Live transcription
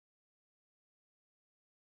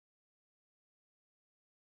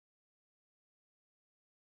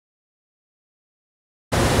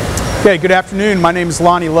Okay, good afternoon. My name is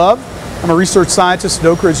Lonnie Love. I'm a research scientist at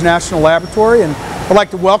Oak Ridge National Laboratory, and I'd like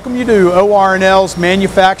to welcome you to ORNL's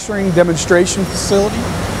Manufacturing Demonstration Facility.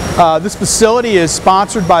 This facility is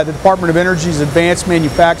sponsored by the Department of Energy's Advanced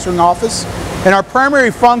Manufacturing Office, and our primary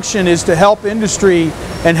function is to help industry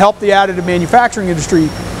and help the additive manufacturing industry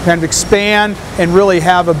kind of expand and really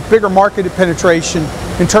have a bigger market penetration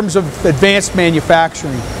in terms of advanced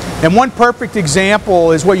manufacturing. And one perfect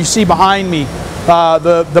example is what you see behind me,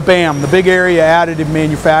 the BAM, the Big Area Additive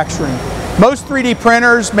Manufacturing. Most 3D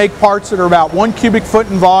printers make parts that are about 1 cubic foot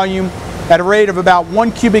in volume at a rate of about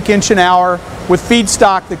 1 cubic inch an hour with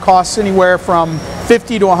feedstock that costs anywhere from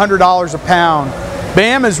 $50 to $100 a pound.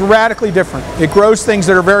 BAM is radically different. It grows things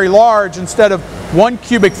that are very large. Instead of 1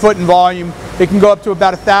 cubic foot in volume, it can go up to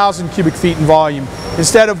about 1,000 cubic feet in volume.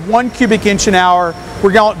 Instead of 1 cubic inch an hour,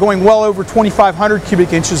 we're going well over 2,500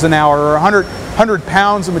 cubic inches an hour, or 100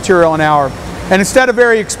 pounds of material an hour. And instead of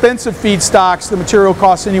very expensive feedstocks, the material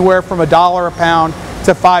costs anywhere from $1 a pound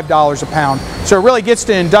to $5 a pound. So it really gets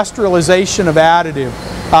to industrialization of additive.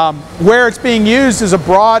 Where it's being used is a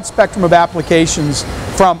broad spectrum of applications,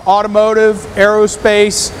 from automotive,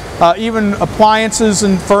 aerospace, even appliances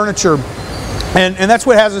and furniture. And that's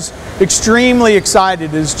what has us extremely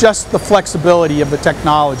excited, is just the flexibility of the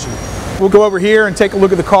technology. We'll go over here and take a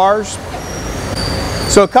look at the cars.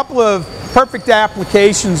 So a couple of perfect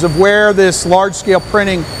applications of where this large-scale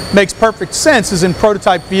printing makes perfect sense is in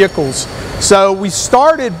prototype vehicles. So we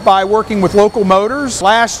started by working with Local Motors.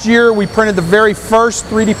 Last year we printed the very first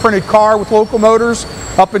 3D printed car with Local Motors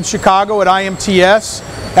up in Chicago at IMTS.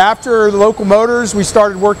 After the Local Motors, we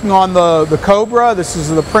started working on the Cobra. This is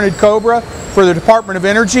the printed Cobra for the Department of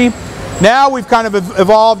Energy. Now we've kind of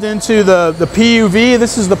evolved into the PUV.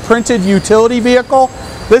 This is the printed utility vehicle.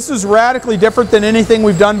 This is radically different than anything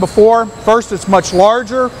we've done before. First, it's much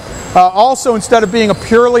larger. Also, instead of being a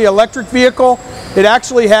purely electric vehicle, it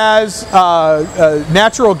actually has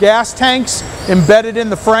natural gas tanks embedded in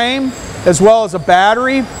the frame, as well as a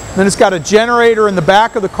battery. Then it's got a generator in the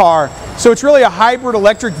back of the car. So it's really a hybrid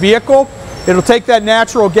electric vehicle. It'll take that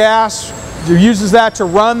natural gas, uses that to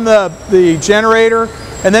run the generator,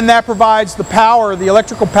 and then that provides the power, the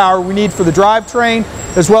electrical power we need for the drivetrain,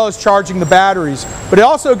 as well as charging the batteries. But it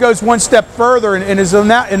also goes one step further and is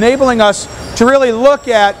enabling us to really look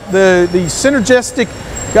at the synergistic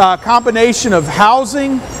combination of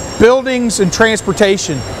housing, buildings, and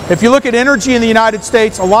transportation. If you look at energy in the United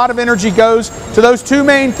States, a lot of energy goes to those two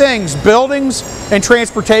main things, buildings and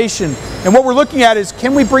transportation. And what we're looking at is,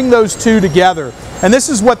 can we bring those two together? And this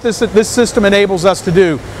is what this system enables us to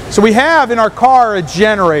do. So we have in our car a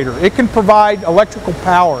generator. It can provide electrical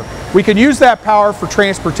power. We can use that power for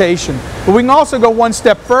transportation. But we can also go one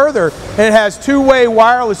step further, and it has two-way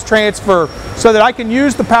wireless transfer, so that I can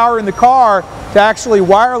use the power in the car to actually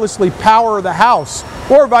wirelessly power the house.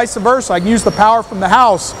 Or vice versa, I can use the power from the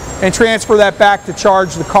house and transfer that back to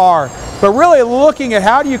charge the car. But really looking at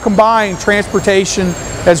how do you combine transportation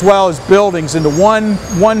as well as buildings into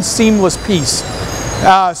one seamless piece.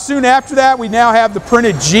 Soon after that, we now have the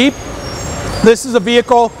printed Jeep. This is a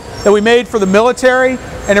vehicle that we made for the military,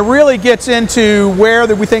 and it really gets into where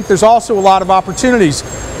we think there's also a lot of opportunities.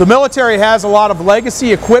 The military has a lot of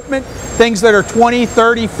legacy equipment, things that are 20,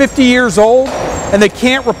 30, 50 years old, and we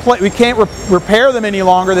can't repair them any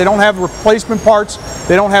longer. They don't have replacement parts.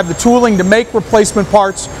 They don't have the tooling to make replacement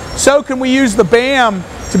parts. So can we use the BAM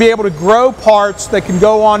to be able to grow parts that can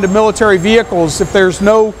go onto military vehicles if there's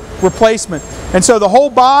no replacement? And so the whole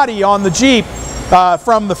body on the Jeep,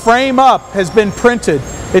 from the frame up, has been printed.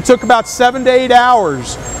 It took about 7 to 8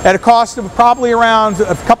 hours at a cost of probably around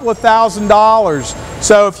a couple of $1,000s.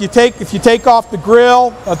 So if you take off the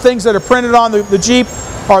grill, things that are printed on the Jeep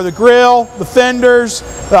are the grill, the fenders,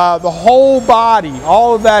 the whole body.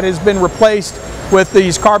 All of that has been replaced with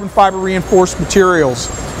these carbon fiber reinforced materials.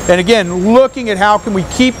 And again, looking at how can we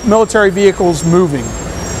keep military vehicles moving.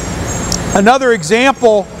 Another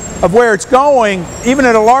example of where it's going, even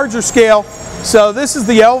at a larger scale. So this is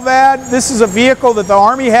the Lvad. This is a vehicle that the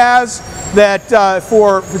Army has that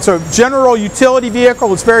it's a general utility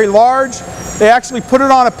vehicle. It's very large. They actually put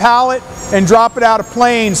it on a pallet and drop it out of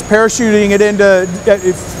planes, parachuting it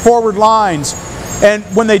into forward lines. And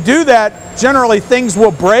when they do that, generally things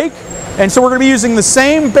will break. And so we're going to be using the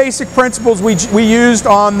same basic principles we used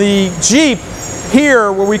on the Jeep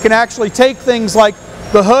here, where we can actually take things like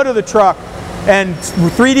the hood of the truck and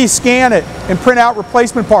 3D scan it and print out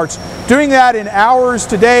replacement parts. Doing that in hours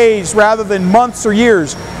to days rather than months or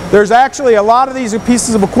years. There's actually a lot of these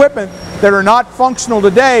pieces of equipment that are not functional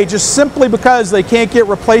today just simply because they can't get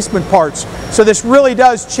replacement parts. So this really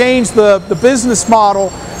does change the business model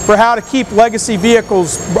for how to keep legacy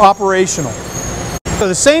vehicles operational. So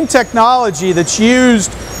the same technology that's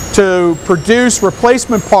used to produce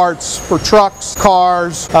replacement parts for trucks,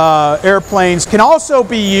 cars, airplanes can also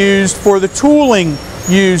be used for the tooling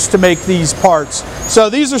used to make these parts. So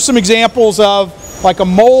these are some examples of like a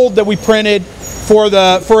mold that we printed for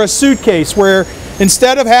a suitcase, where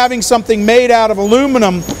instead of having something made out of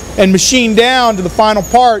aluminum and machined down to the final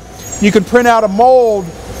part, you can print out a mold,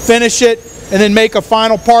 finish it, and then make a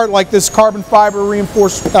final part like this carbon fiber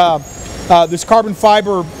reinforced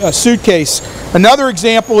suitcase. Another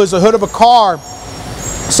example is a hood of a car.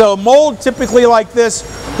 So a mold typically like this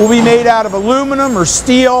will be made out of aluminum or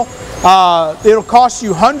steel. It'll cost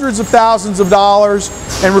you hundreds of thousands of dollars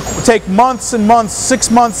and take months and months,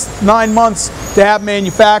 6 months, 9 months to have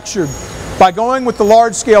manufactured. By going with the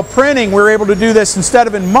large scale printing, we're able to do this instead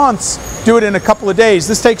of in months, do it in a couple of days.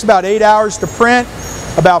 This takes about 8 hours to print,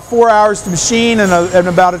 about 4 hours to machine, and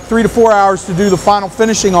about 3 to 4 hours to do the final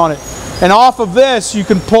finishing on it. And off of this, you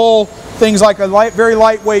can pull things like a very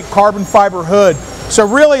lightweight carbon fiber hood. So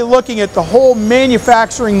really looking at the whole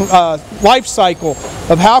manufacturing life cycle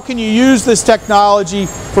of how can you use this technology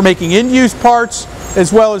for making end-use parts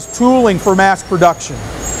as well as tooling for mass production.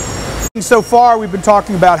 So far we've been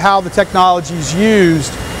talking about how the technology is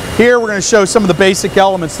used. Here we're going to show some of the basic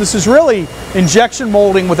elements. This is really injection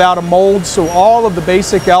molding without a mold, so all of the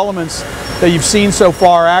basic elements that you've seen so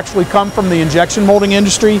far actually come from the injection molding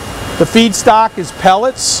industry. The feedstock is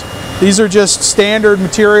pellets. These are just standard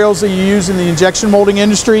materials that you use in the injection molding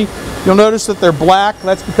industry. You'll notice that they're black.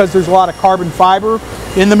 That's because there's a lot of carbon fiber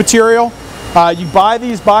in the material. You buy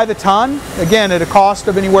these by the ton, again at a cost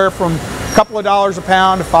of anywhere from a couple of dollars a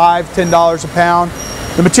pound to $5, $10 a pound.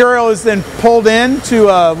 The material is then pulled into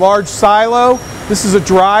a large silo. This is a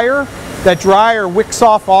dryer. That dryer wicks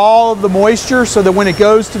off all of the moisture so that when it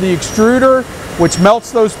goes to the extruder, which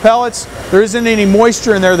melts those pellets, there isn't any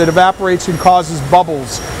moisture in there that evaporates and causes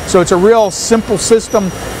bubbles. So it's a real simple system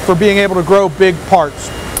for being able to grow big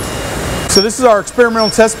parts. So this is our experimental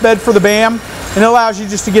test bed for the BAM, and it allows you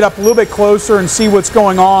just to get up a little bit closer and see what's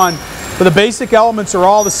going on. But the basic elements are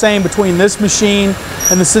all the same between this machine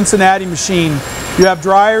and the Cincinnati machine. You have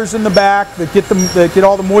dryers in the back that get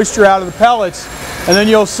all the moisture out of the pellets, and then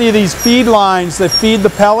you'll see these feed lines that feed the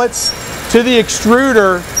pellets to the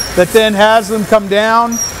extruder that then has them come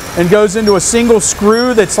down and goes into a single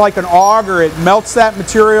screw that's like an auger. It melts that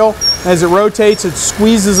material. As it rotates, it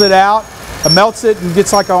squeezes it out, it melts it, and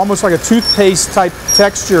gets like almost like a toothpaste type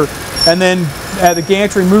texture. And then the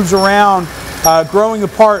gantry moves around, growing the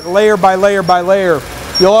part layer by layer by layer.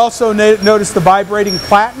 You'll also notice the vibrating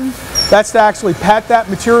platen. That's to actually pat that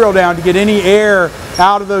material down to get any air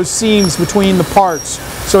out of those seams between the parts.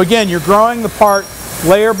 So again, you're growing the part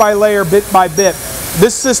layer by layer, bit by bit.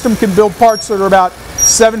 This system can build parts that are about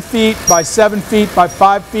 7 feet by 7 feet by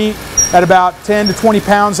 5 feet at about 10 to 20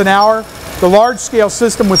 pounds an hour. The large scale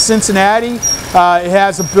system with Cincinnati, it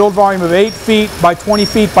has a build volume of 8 feet by 20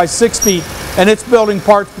 feet by 6 feet, and it's building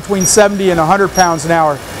parts between 70 and 100 pounds an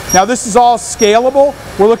hour. Now this is all scalable.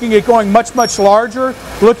 We're looking at going much, much larger,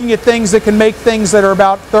 looking at things that can make things that are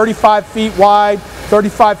about 35 feet wide,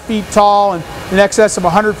 35 feet tall, and in excess of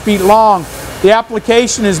 100 feet long. The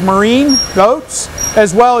application is marine boats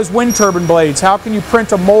as well as wind turbine blades. How can you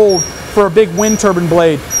print a mold for a big wind turbine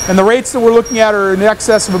blade? And the rates that we're looking at are in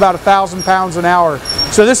excess of about 1,000 pounds an hour.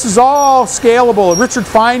 So this is all scalable. Richard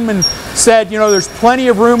Feynman said, you know, there's plenty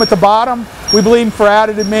of room at the bottom. We believe for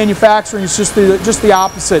additive manufacturing it's just the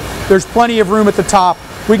opposite. There's plenty of room at the top.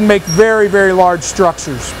 We can make very, very large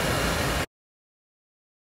structures.